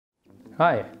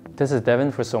Hi, this is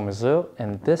Deven for Sur Mesure,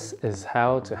 and this is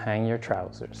how to hang your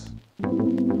trousers.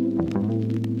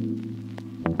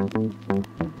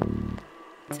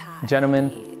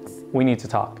 Gentlemen, we need to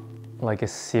talk, like a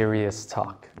serious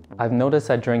talk. I've noticed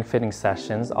that during fitting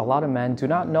sessions, a lot of men do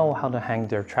not know how to hang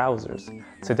their trousers.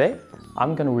 Today,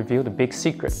 I'm going to reveal the big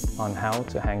secret on how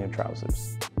to hang your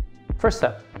trousers. First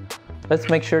step, let's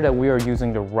make sure that we are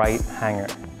using the right hanger.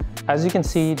 As you can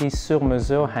see, these Sur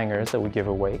Mesure hangers that we give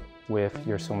away with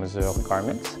your Sur Mesure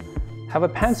garments have a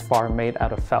pants bar made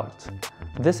out of felt.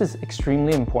 This is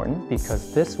extremely important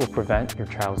because this will prevent your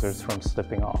trousers from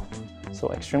slipping off.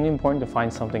 So extremely important to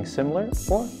find something similar,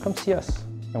 or come see us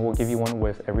and we'll give you one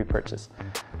with every purchase.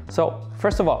 So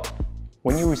first of all,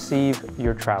 when you receive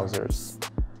your trousers,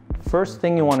 first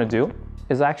thing you want to do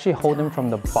is actually hold them from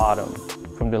the bottom,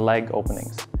 from the leg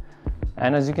openings.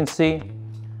 And as you can see,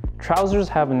 trousers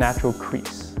have a natural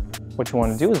crease. What you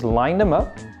want to do is line them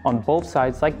up on both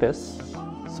sides like this,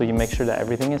 so you make sure that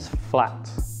everything is flat.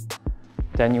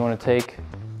 Then you want to take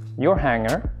your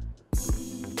hanger,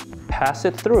 pass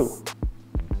it through,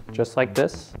 just like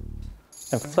this,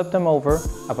 and flip them over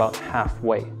about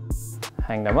halfway.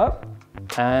 Hang them up,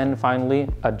 and finally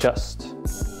adjust.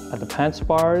 At the pants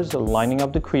bars, lining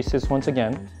up the creases once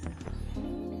again.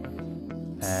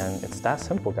 And it's that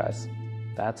simple, guys.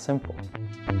 That simple.